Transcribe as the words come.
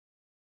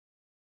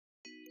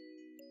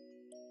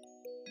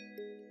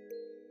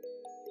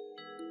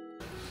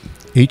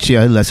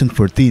HCI Lesson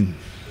 14,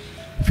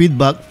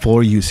 Feedback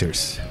for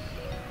Users.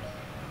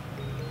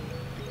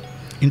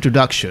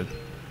 Introduction.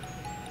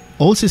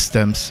 All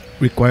systems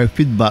require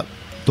feedback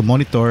to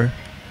monitor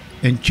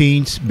and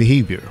change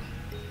behavior.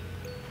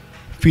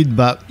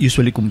 Feedback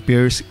usually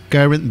compares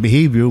current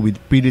behavior with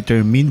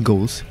predetermined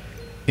goals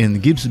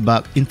and gives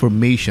back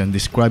information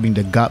describing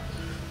the gap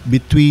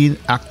between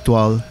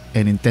actual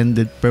and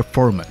intended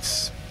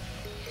performance.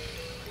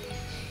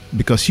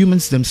 Because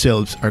humans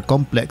themselves are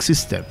complex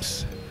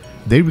systems,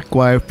 they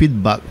require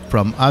feedback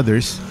from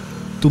others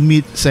to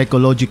meet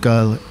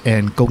psychological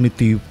and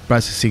cognitive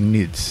processing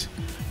needs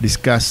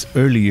discussed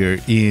earlier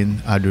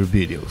in other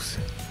videos.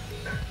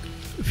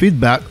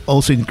 Feedback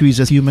also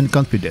increases human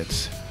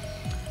confidence.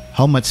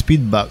 How much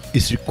feedback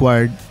is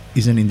required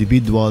is an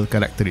individual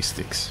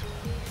characteristics.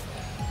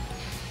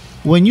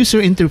 When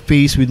users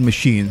interface with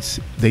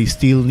machines, they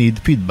still need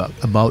feedback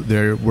about how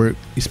their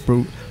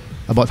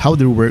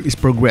work is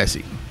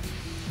progressing.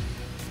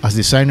 As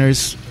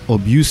designers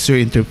of user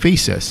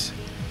interfaces,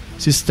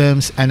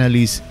 systems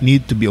analysts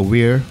need to be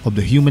aware of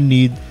the human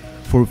need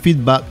for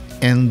feedback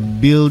and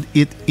build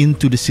it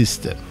into the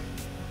system.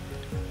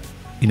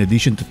 In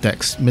addition to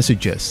text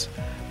messages,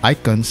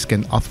 icons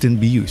can often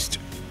be used.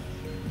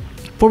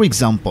 For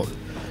example,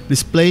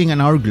 displaying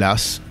an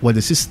hourglass while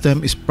the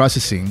system is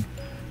processing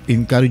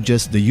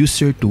encourages the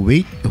user to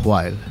wait a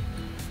while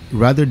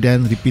rather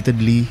than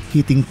repeatedly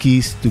hitting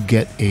keys to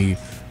get a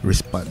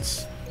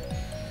response.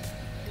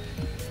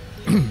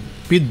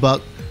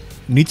 Feedback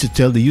needs to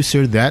tell the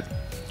user that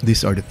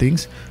these are the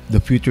things: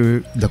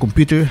 the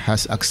computer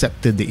has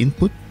accepted the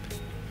input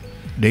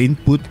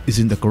is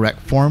in the correct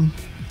form,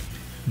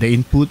 the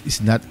input is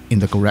not in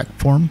the correct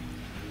form,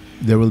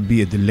 there will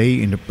be a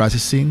delay in the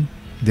processing,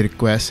 the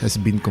request has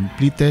been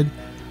completed,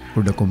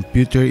 or the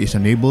computer is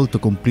unable to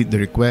complete the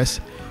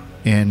request,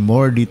 and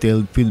more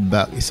detailed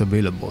feedback is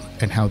available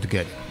and how to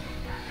get it.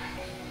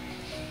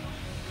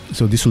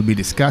 So this will be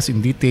discussed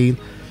in detail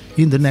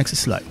in the next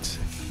slides.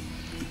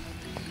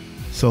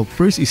 So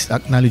first is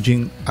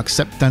acknowledging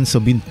acceptance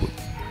of input.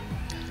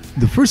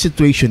 The first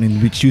situation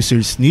in which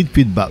users need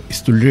feedback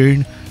is to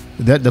learn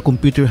that the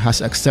computer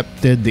has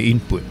accepted the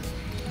input.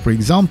 For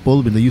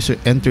example, when the user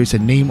enters a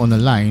name on a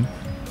line,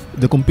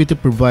 the computer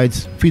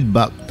provides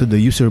feedback to the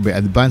user by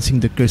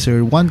advancing the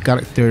cursor one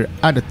character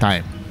at a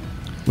time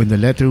when the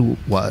letters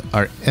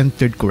are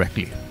entered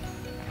correctly.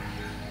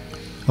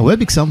 A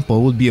web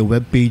example would be a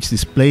web page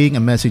displaying a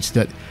message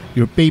that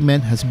your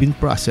payment has been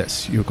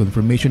processed. Your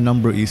confirmation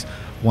number is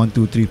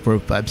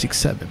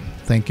 1234567.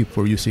 Thank you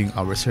for using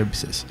our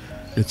services.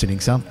 That's an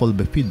example of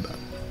feedback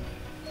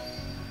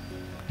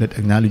that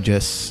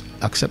acknowledges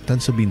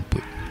acceptance of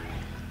input.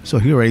 So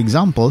here are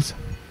examples.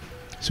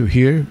 So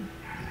here,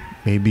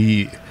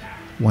 maybe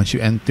once you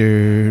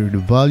enter the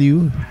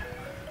value,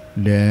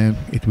 then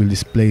it will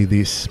display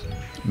this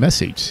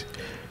message: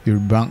 your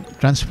bank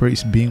transfer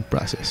is being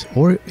processed.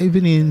 Or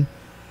even in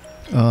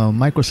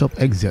Microsoft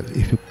Excel,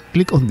 if you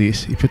click on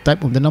this, if you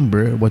type on the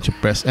number, once you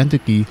press enter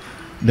key,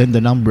 then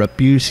the number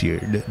appears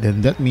here.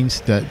 Then that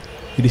means that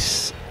it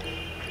is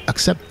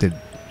accepted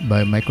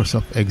by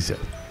Microsoft Excel.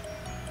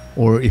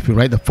 Or if you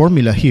write the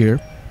formula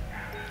here,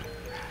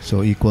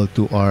 so equal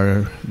to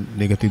R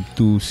negative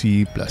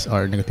 2C plus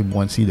R negative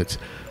 1C, that's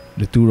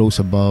the two rows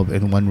above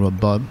and one row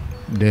above,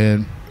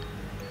 then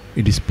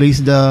it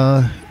displays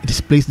the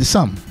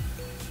sum.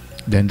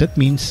 Then that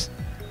means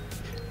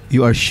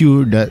you are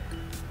sure that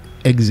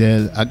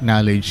Excel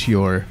acknowledged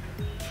your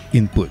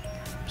input.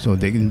 So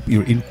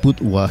your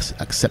input was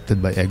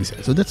accepted by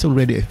Excel. So that's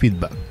already a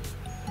feedback.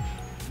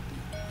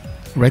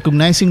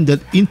 Recognizing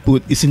that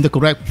input is in the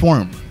correct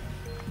form.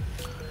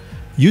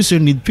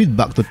 Users need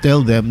feedback to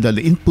tell them that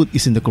the input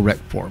is in the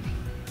correct form.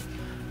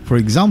 For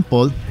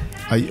example,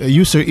 a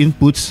user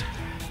inputs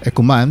a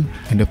command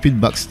and the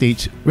feedback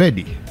states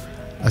ready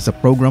as the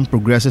program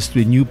progresses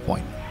to a new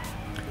point.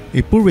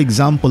 A poor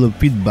example of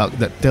feedback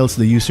that tells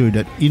the user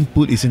that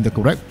input is in the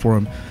correct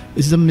form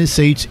is the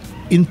message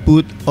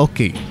input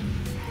OK.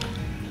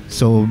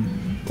 So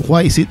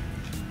why is it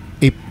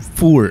a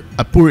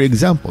poor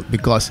example?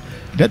 Because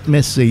that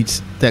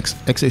message text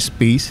extra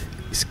space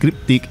is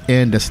cryptic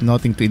and does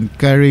nothing to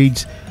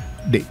encourage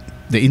the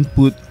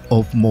input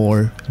of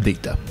more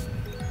data.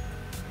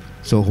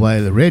 So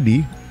while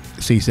ready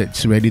says that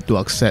it's ready to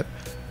accept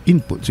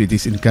input, so it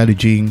is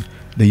encouraging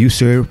the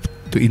user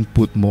to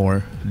input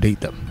more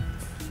data.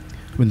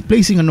 When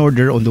placing an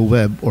order on the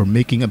web or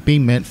making a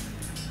payment,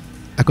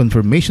 a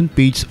confirmation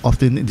page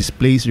often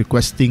displays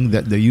requesting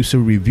that the user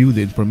review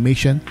the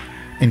information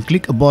and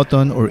click a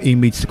button or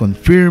image to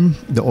confirm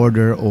the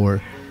order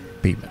or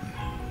payment.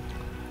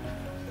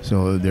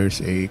 So there's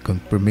a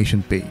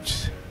confirmation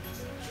page.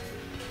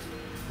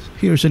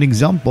 Here's an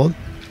example.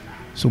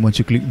 So once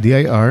you click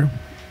dir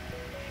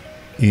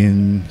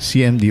in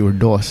CMD or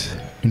DOS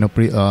in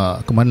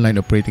a command line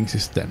operating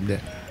system, then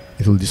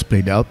it will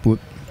display the output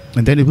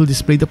and then it will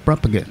display the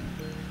prompt again.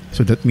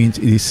 So that means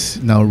it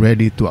is now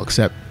ready to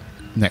accept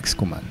next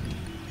command.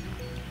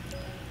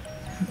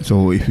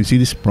 So if you see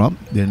this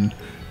prompt, then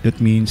that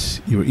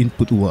means your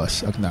input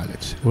was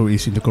acknowledged or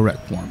is in the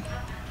correct form.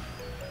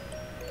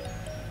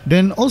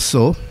 Then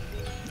also,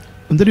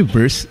 on the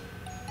reverse,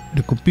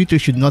 the computer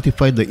should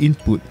notify the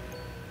input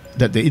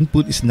that the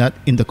input is not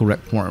in the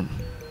correct form.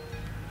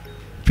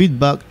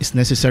 Feedback is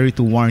necessary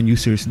to warn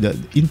users that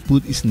the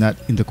input is not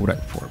in the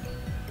correct form.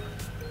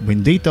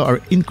 When data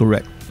are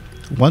incorrect,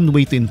 one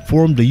way to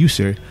inform the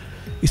user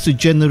is to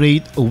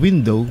generate a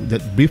window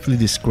that briefly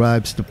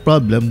describes the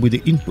problem with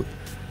the input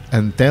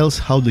and tells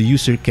how the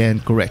user can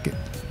correct it.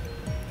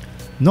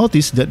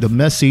 Notice that the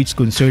message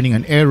concerning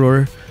an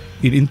error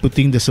in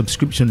inputting the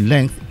subscription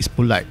length is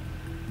polite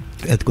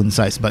and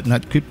concise but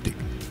not cryptic,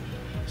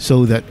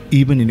 so that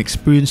even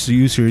inexperienced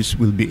users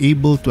will be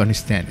able to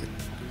understand it.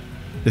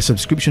 The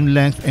subscription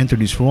length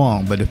entered is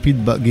wrong, but the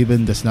feedback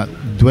given does not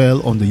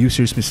dwell on the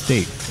user's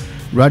mistake.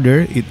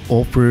 Rather, it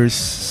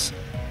offers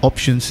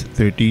options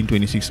 13,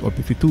 26, or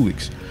 52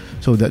 weeks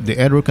so that the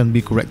error can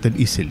be corrected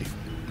easily.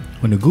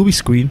 On a GUI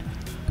screen,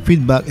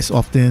 feedback is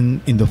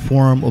often in the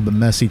form of a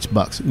message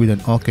box with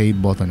an OK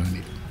button on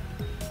it.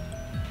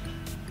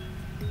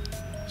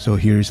 So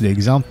here's the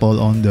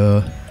example on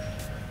the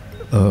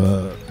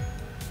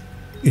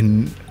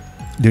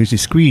there's a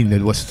screen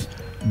that was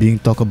being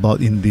talked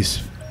about in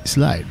this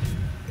slide.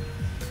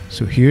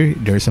 So here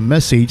there's a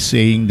message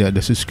saying that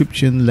the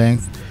subscription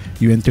length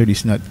you entered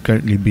is not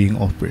currently being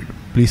offered.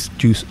 Please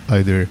choose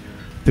either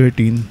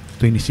 13,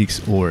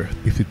 26, or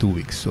 52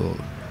 weeks. So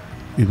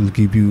it will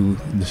give you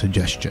the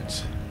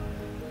suggestions.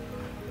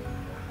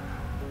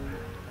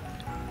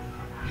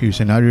 Here's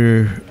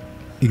another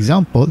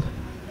example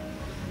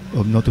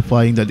of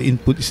notifying that the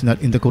input is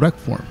not in the correct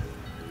form.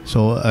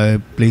 So I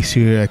place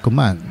here a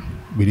command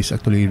which is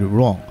actually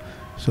wrong.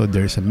 So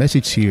there's a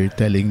message here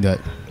telling that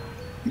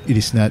it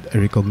is not a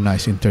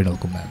recognized internal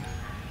command.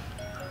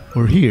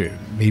 Or here,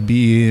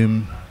 maybe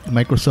in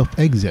Microsoft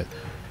Excel,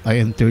 I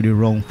entered the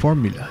wrong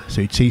formula.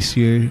 So it says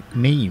here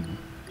name.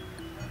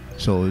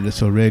 So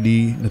that's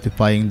already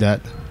notifying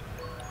that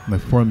my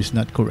form is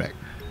not correct.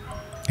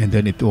 And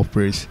then it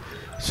offers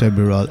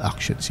several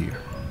actions here,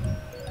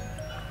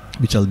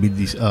 which I'll be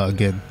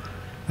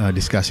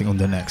discussing on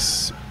the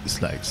next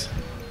slides.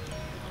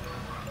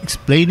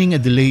 Explaining a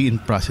delay in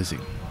processing.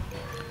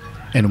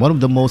 And one of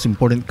the most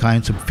important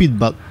kinds of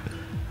feedback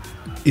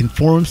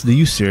informs the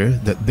user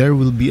that there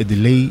will be a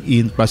delay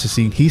in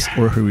processing his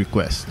or her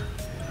request.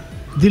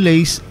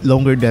 Delays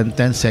longer than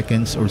 10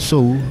 seconds or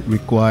so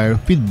require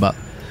feedback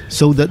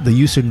so that the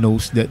user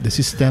knows that the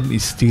system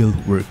is still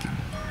working.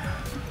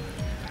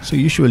 So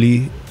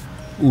usually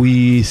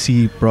we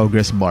see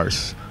progress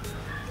bars.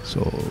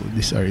 So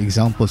these are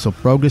examples of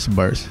progress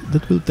bars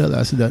that will tell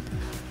us that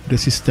the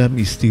system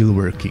is still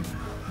working,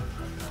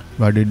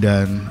 rather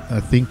than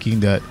thinking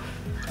that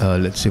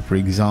let's say for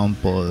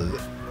example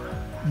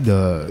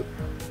the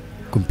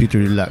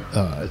computer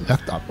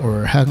locked up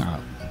or hang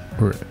up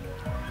or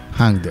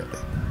hanged.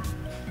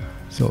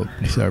 So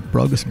these are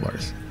progress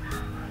bars.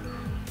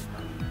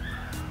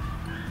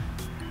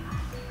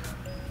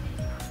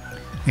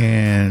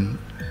 And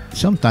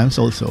sometimes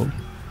also,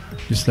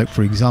 just like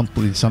for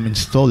example in some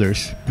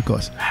installers,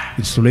 because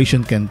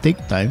installation can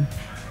take time,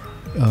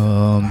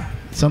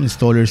 some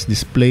installers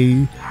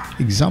display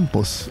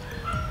examples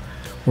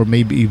or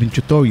maybe even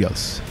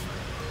tutorials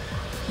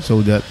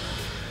so that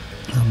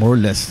more or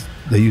less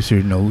the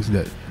user knows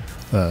that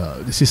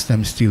the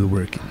system is still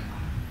working,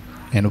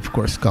 and of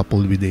course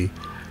coupled with a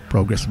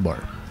progress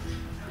bar.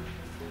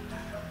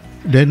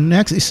 Then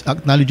next is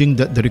acknowledging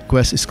that the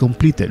request is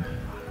completed.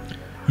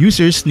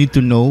 Users need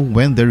to know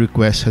when their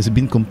request has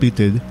been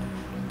completed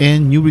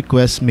and new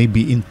requests may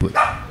be input.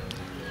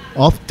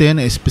 Often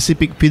a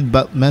specific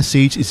feedback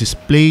message is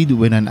displayed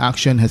when an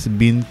action has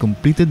been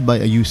completed by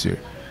a user,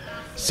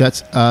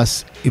 such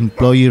as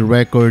employee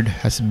record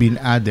has been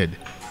added,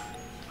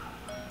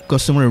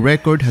 customer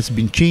record has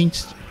been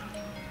changed,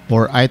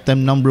 or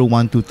item number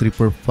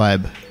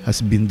 12345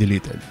 has been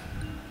deleted.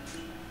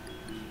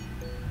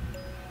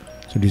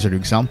 So these are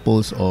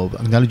examples of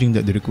acknowledging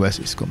that the request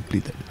is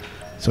completed.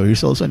 So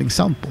here's also an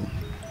example.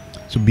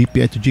 So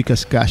BPI to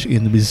GCash cash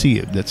in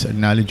received. That's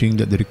acknowledging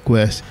that the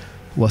request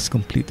was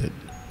completed.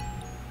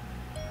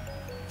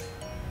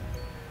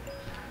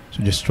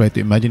 So just try to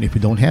imagine if we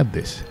don't have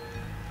this.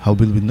 How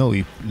will we know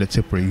if, let's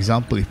say for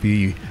example, if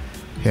we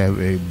have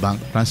a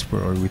bank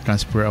transfer or we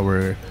transfer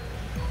our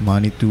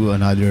money to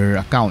another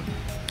account,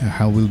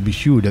 how will we be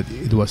sure that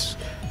it was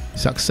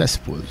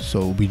successful?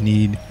 So we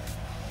need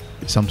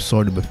some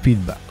sort of a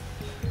feedback.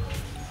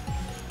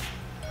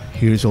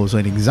 Here's also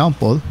an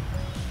example.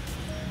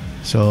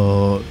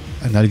 So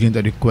acknowledging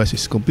that the request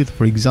is complete.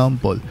 For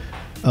example,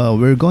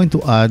 we're going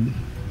to add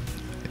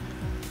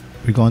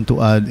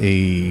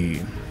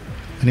an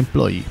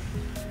employee.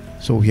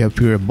 So we have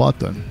here a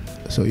button.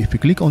 So if you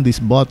click on this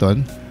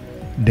button,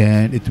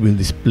 then it will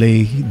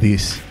display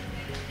this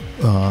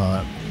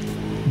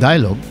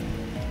dialog.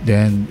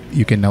 Then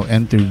you can now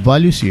enter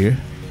values here.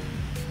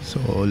 So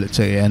let's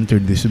say I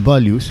entered these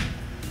values,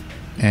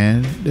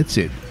 and that's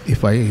it.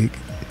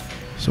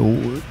 So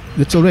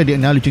that's already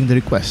acknowledging the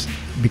request,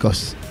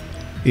 because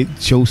it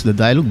shows the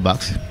dialog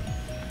box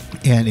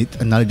and it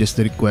acknowledges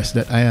the request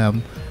that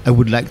I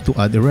would like to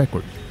add a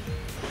record,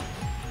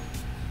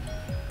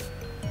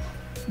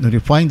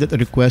 notifying that the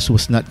request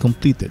was not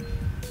completed.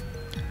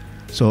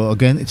 So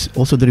again, it's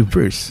also the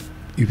reverse.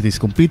 If it is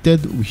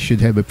completed, we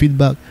should have a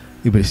feedback.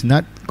 If it is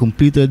not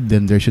completed,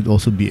 then there should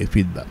also be a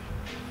feedback.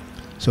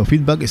 So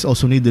feedback is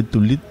also needed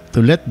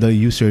to let the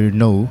user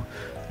know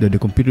that the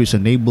computer is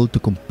unable to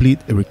complete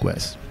a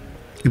request.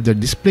 If the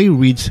display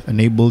reads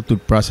unable to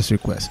process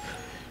request,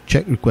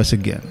 check request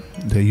again.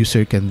 The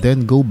user can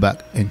then go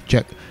back and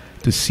check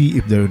to see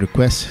if the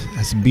request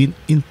has been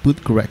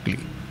input correctly,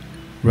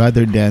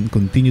 rather than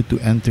continue to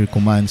enter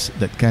commands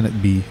that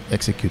cannot be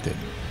executed.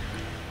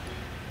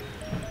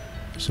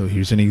 So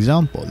here's an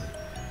example.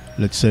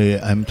 Let's say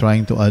I'm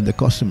trying to add a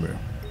customer,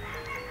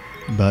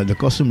 but the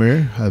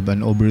customer have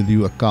an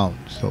overdue account.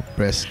 So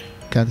press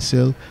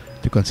cancel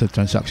to cancel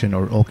transaction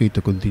or OK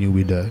to continue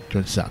with the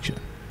transaction.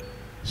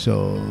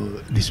 So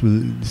this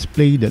will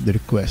display that the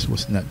request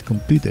was not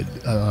completed,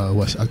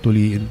 was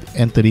actually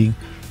entering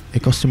a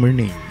customer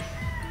name.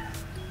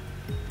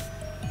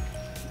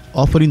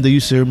 Offering the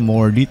user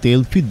more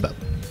detailed feedback.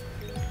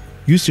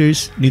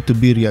 Users need to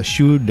be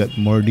reassured that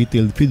more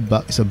detailed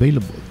feedback is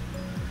available,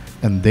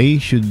 and they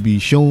should be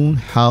shown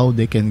how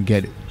they can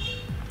get it.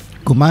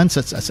 Commands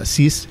such as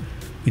assist,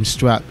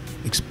 instruct,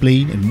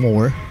 explain, and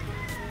more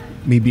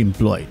may be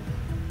employed.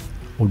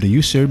 Or the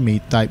user may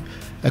type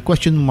a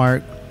question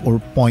mark or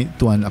point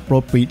to an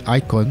appropriate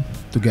icon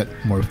to get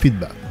more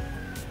feedback.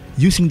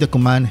 Using the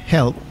command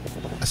help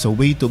as a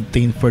way to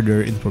obtain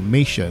further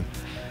information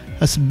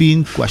has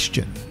been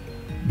questioned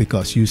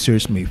because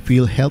users may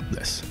feel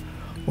helpless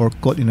or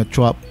caught in a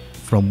trap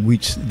from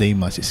which they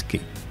must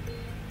escape.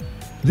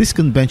 This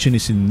convention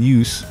is in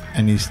use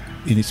and is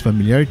in its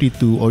familiarity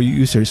to all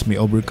users may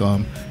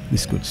overcome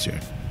this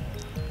concern.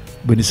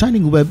 When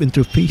designing web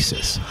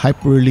interfaces,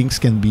 hyperlinks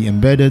can be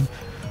embedded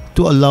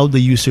to allow the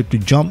user to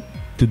jump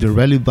to the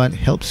relevant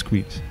help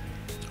screens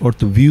or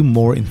to view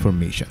more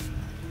information.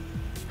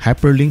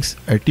 Hyperlinks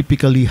are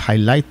typically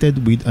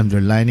highlighted with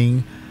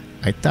underlining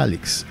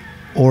italics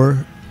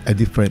or a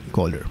different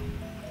color.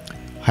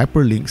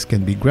 Hyperlinks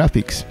can be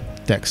graphics,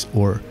 text,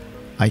 or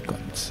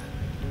icons.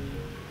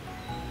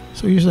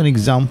 So here's an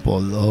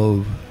example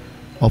of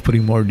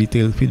offering more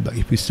detailed feedback.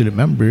 If you still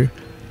remember,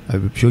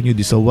 I've shown you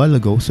this a while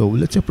ago. So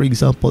let's say, for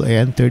example, I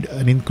entered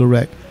an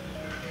incorrect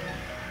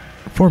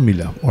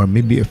formula or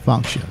maybe a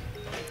function.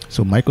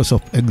 So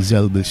Microsoft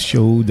Excel will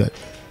show that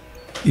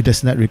it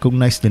does not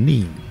recognize the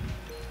name.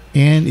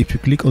 And if you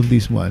click on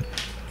this one,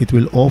 it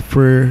will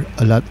offer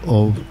a lot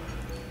of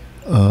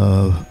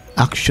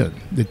action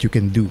that you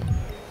can do.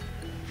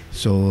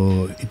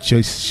 So it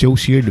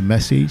shows here the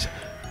message,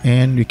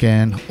 and you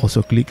can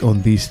also click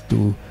on this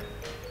to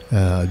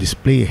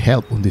display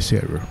help on this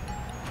error,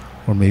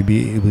 or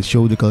maybe it will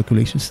show the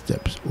calculation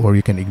steps, or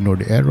you can ignore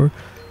the error.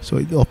 So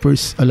it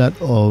offers a lot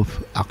of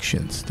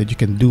actions that you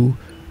can do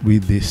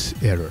with this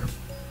error.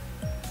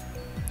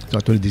 So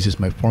actually this is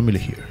my formula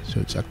here, so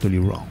it's actually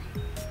wrong.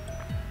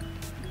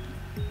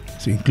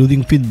 So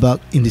including feedback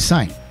in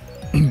design.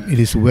 It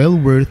is well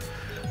worth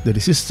the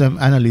system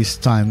analyst's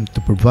time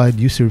to provide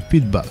user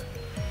feedback.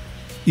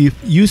 If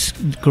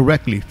used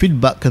correctly,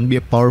 feedback can be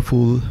a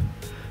powerful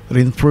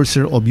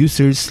reinforcer of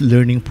users'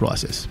 learning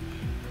process,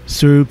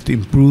 serve to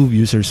improve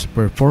users'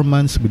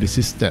 performance with the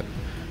system,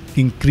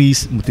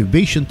 increase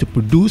motivation to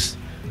produce,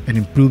 and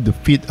improve the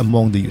fit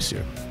among the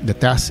user, the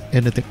task,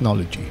 and the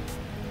technology.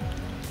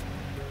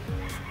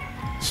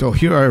 So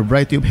here are a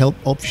variety of help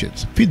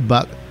options.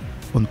 Feedback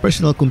on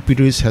personal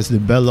computers has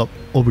developed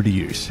over the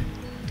years.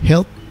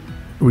 Help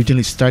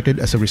originally started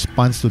as a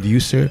response to the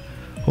user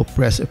who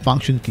pressed a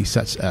function key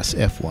such as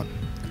F1.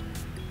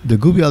 The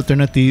GUI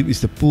alternative is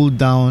the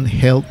pull-down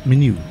help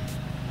menu.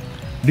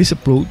 This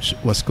approach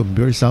was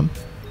cumbersome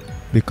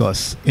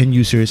because end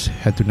users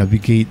had to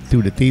navigate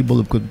through the table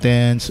of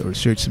contents or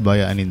search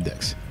via an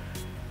index.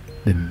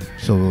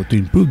 So to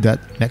improve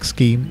that, next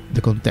came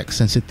the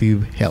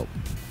context-sensitive help.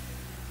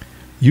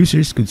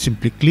 Users could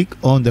simply click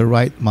on the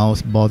right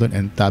mouse button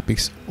and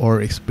topics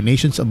or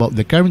explanations about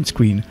the current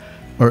screen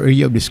or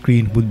area of the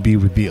screen would be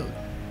revealed.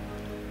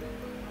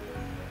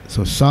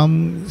 So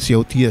some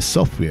COTS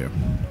software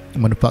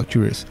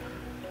manufacturers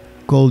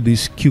call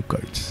these cue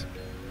cards.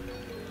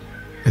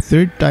 A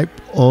third type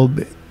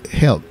of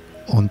help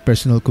on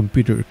personal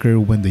computer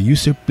occurs when the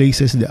user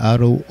places the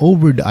arrow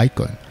over the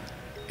icon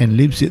and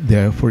leaves it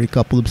there for a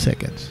couple of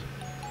seconds.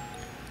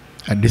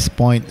 At this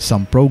point,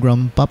 some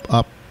program pop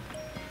up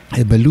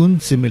a balloon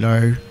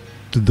similar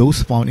to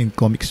those found in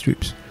comic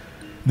strips.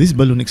 This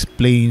balloon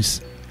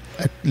explains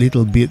a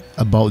little bit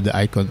about the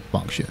icon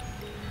function.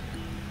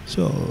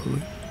 So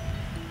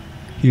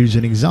here's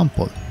an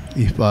example.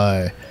 If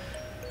I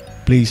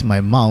place my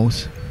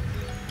mouse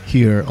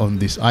here on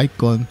this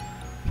icon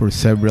for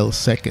several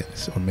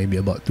seconds, or maybe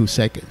about 2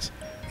 seconds,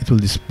 it will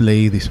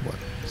display this one.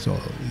 So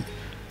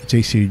it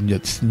says here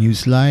that's new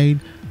slide,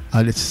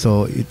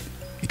 so it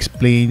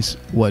explains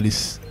what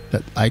is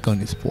that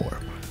icon is for.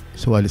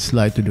 So I'll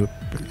slide to the,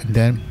 and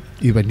then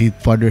If I need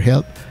further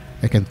help,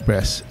 I can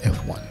press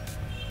F1.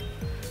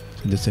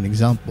 So that's an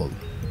example.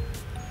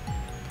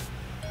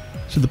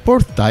 So the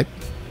fourth type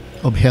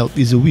of help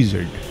is a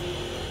wizard,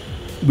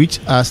 which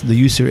asks the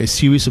user a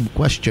series of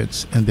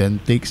questions and then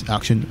takes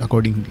action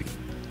accordingly.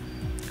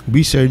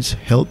 Wizards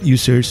help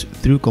users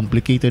through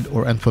complicated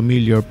or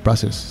unfamiliar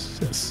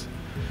processes,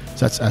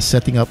 such as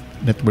setting up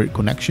network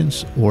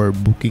connections or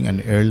booking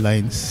an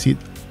airline seat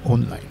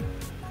online.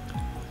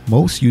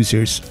 Most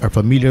users are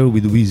familiar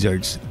with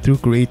wizards through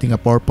creating a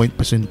PowerPoint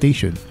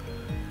presentation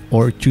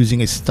or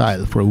choosing a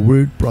style for a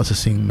word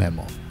processing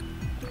memo.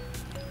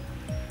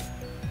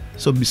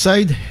 So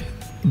beside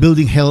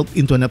building help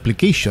into an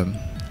application,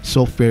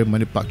 software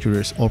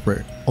manufacturers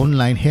offer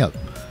online help,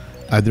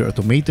 either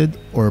automated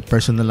or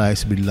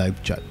personalized with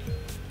live chat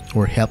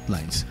or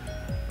helplines.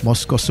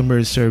 Most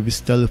customer service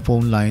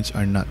telephone lines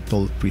are not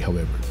toll-free,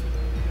 however.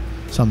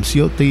 Some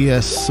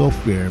COTS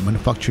software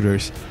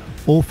manufacturers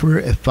offer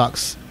a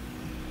fax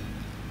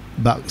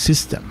back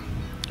system.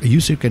 A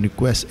user can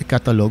request a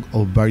catalog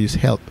of various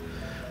help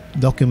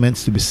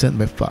documents to be sent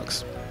by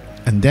fax,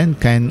 and then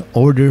can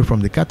order from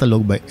the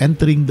catalog by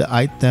entering the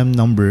item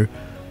number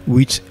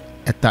with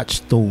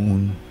attached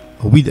tone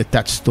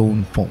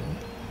phone.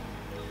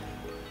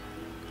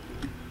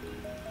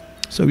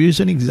 So here's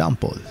an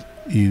example.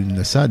 In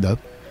Lazada,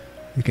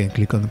 we can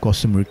click on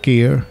customer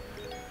care,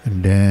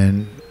 and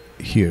then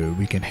here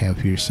we can have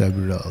here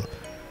several.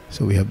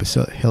 So we have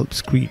a help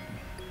screen.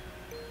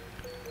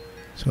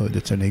 So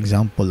that's an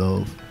example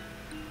of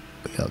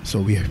help.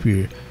 So we have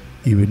here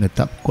even the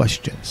top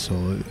questions.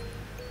 So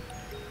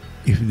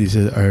if these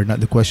are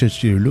not the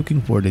questions you're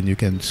looking for, then you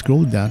can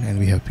scroll down and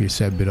we have here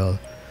several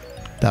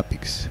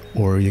topics,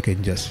 or you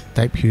can just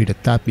type here the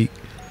topic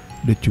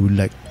that you would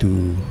like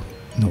to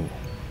know.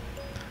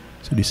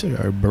 So these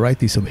are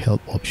varieties of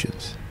help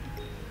options.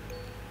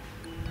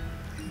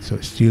 So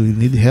still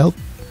need help.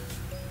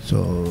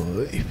 So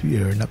if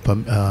you're not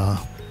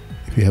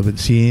if you haven't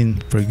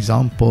seen, for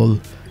example,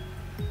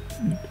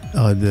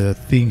 the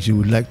things you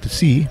would like to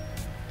see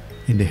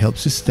in the help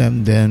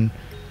system, then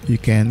you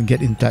can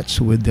get in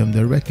touch with them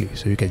directly.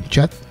 So you can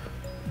chat,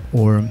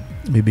 or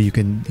maybe you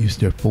can use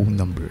their phone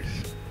numbers.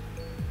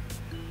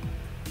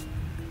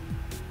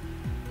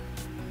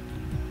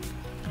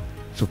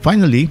 So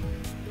finally,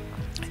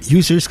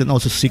 users can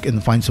also seek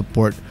and find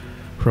support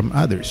from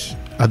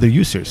other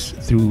users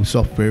through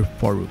software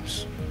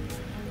forums.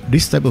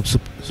 This type of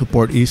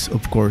support is,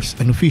 of course,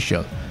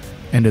 unofficial,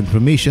 and the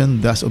information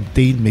thus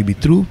obtained may be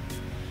true,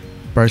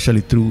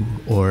 partially true,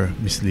 or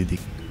misleading.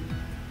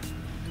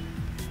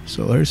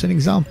 So here's an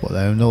example.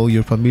 I know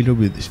you're familiar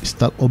with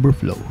Stack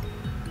Overflow.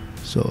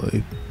 So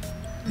if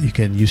you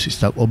can use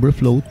Stack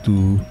Overflow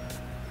to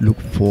look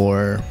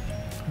for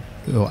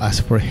or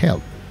ask for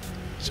help.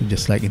 So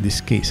just like in this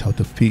case, how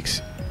to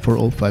fix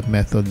 405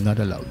 method not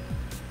allowed.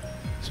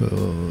 So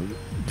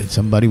then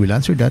somebody will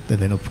answer that, and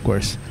then of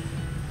course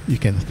you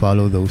can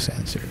follow those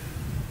answers,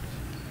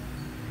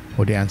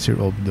 or the answer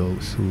of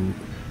those who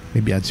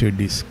maybe answered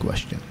this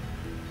question.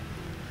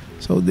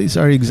 So these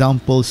are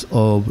examples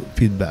of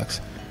feedbacks,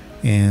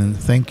 and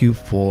thank you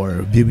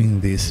for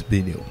viewing this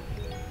video.